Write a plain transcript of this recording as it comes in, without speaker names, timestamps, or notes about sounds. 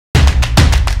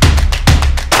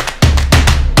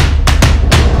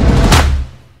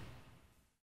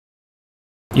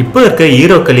இப்போ இருக்க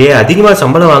ஹீரோக்களே அதிகமாக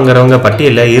சம்பளம் வாங்குறவங்க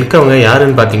பட்டியலில் இருக்கவங்க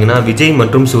யாருன்னு பார்த்தீங்கன்னா விஜய்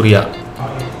மற்றும் சூர்யா.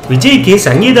 விஜய்க்கு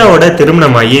சங்கீதாவோட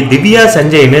திருமணமாகி திவ்யா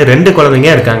சஞ்சய்னு 2 குழந்தைங்க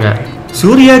இருக்காங்க.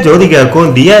 சூர்யா ஜோதிகாவுக்கும்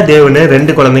தியா தேவ்னு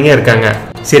 2 குழந்தைங்க இருக்காங்க.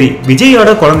 சரி, விஜயோட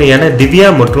குழந்தையான திவ்யா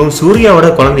மற்றும் சூர்யாவோட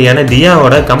குழந்தையான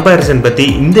தியாவோட கம்பேரிசன் பற்றி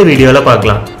இந்த வீடியோவில்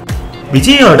பார்க்கலாம்.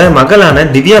 விஜயோட மகளான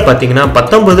திவ்யா பார்த்தீங்கன்னா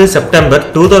 19 செப்டம்பர்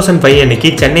 2005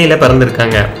 அன்னைக்கு சென்னையில்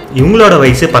பிறந்திருக்காங்க. இவங்களோட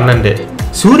வயசு 12.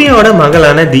 சூர்யாவோட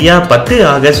மகளான தியா 10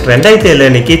 ஆகஸ்ட் 2007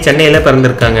 அன்னைக்கு சென்னையில்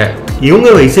பிறந்திருக்காங்க. இவங்க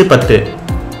வயசு 10.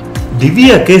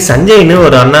 திவ்யாக்கு சஞ்சய்னு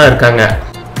ஒரு அண்ணா இருக்காங்க.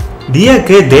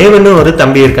 தியாக்கு தேவன்னு ஒரு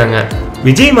தம்பி இருக்காங்க.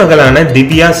 விஜய் மகளான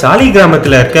திவ்யா சாலி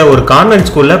கிராமத்தில் இருக்க ஒரு கான்வென்ட்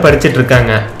ஸ்கூல்ல படிச்சுட்டு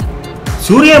இருக்காங்க.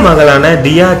 சூர்யா மகளான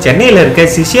தியா சென்னையில இருக்க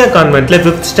சிஷ்யா கான்வென்ட்ல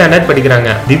 5th ஸ்டாண்டர்ட் படிக்கிறாங்க.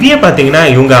 திவ்யா பாத்தீங்கன்னா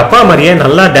இவங்க அப்பா மாதிரியே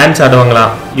நல்லா டான்ஸ்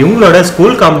ஆடுவாங்களாம். இவங்களோட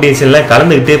ஸ்கூல் காம்படிஷன்ல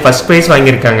கலந்துக்கிட்டு ஃபர்ஸ்ட் பிரைஸ்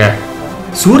வாங்கியிருக்காங்க.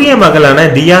 சூர்யா மகளான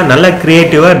தியா நல்ல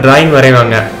கிரியேட்டிவா டிராயிங்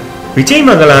வரைவாங்க. விஜய்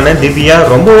மகளான திவ்யா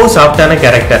ரொம்பவும் சாஃப்டான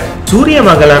கேரக்டர். சூர்யா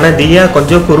மகளான தியா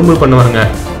கொஞ்சம் குறும்பு பண்ணுவாங்க.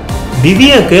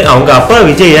 திவ்யாக்கு அவங்க அப்பா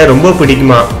விஜய ரொம்ப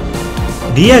பிடிக்குமா.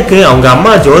 தியாக்கு அவங்க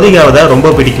அம்மா ஜோதிகாவை தான் ரொம்ப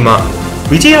பிடிக்குமா.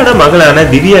 விஜயோட மகளான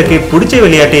திவ்யாக்கு பிடிச்ச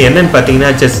விளையாட்டு என்னன்னு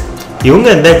பார்த்தீங்கன்னா செஸ். இவங்க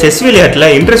இந்த செஸ் விளையாட்டுல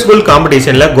இன்டர் ஸ்கூல்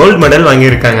காம்படிஷன்ல கோல்டு மெடல்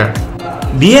வாங்கியிருக்காங்க.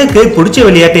 தியாக்கு பிடிச்ச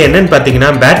விளையாட்டு என்னன்னு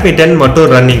பார்த்தீங்கன்னா பேட்மிண்டன்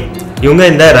மற்றும் ரன்னிங். இவங்க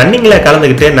இந்த ரன்னிங்ல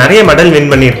கலந்துக்கிட்டு நிறைய மெடல்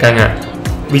வின் பண்ணியிருக்காங்க.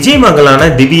 விஜய் மகளான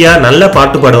திவ்யா நல்ல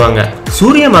பாட்டு பாடுவாங்க.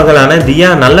 சூர்யா மகளான தியா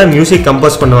நல்ல மியூசிக்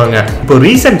கம்போஸ் பண்ணுவாங்க. இப்போ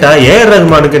ரீசெண்டா ஏஆர்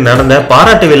ரஹ்மானுக்கு நடந்த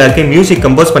பாராட்டு விழாக்கு மியூசிக்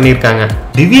கம்போஸ் பண்ணியிருக்காங்க.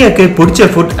 திவ்யாக்கு பிடிச்ச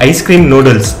ஃபுட் ஐஸ்கிரீம்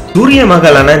நூடுல்ஸ். சூர்யா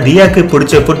மகளான தியாக்கு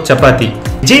பிடிச்ச ஃபுட் சப்பாத்தி.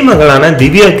 விஜய் மகளான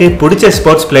திவ்யாக்கு பிடிச்ச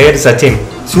ஸ்போர்ட்ஸ் பிளேயர் சச்சின்.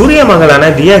 சூர்யா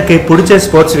மகளான தியாக்கு பிடிச்ச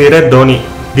ஸ்போர்ட்ஸ் வீரர் தோனி.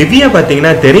 திவ்யா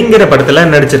பாத்தீங்கன்னா தெரிங்கிற படத்துல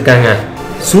நடிச்சிருக்காங்க.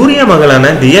 சூர்யா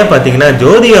மகளான தியா பாத்தீங்கன்னா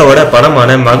ஜோதிகாவோட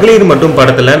படமான மகளிர் மற்றும்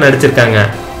படத்துல நடிச்சிருக்காங்க.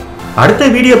 அடுத்த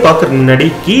வீடியோ பார்க்கறதுக்கு முன்னாடி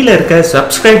கீழே இருக்க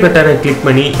சப்ஸ்கிரைப் பட்டனை கிளிக்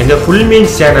பண்ணி எங்க ஃபுல்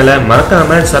மீல்ஸ் சேனலை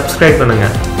மறக்காம சப்ஸ்கிரைப் பண்ணுங்க.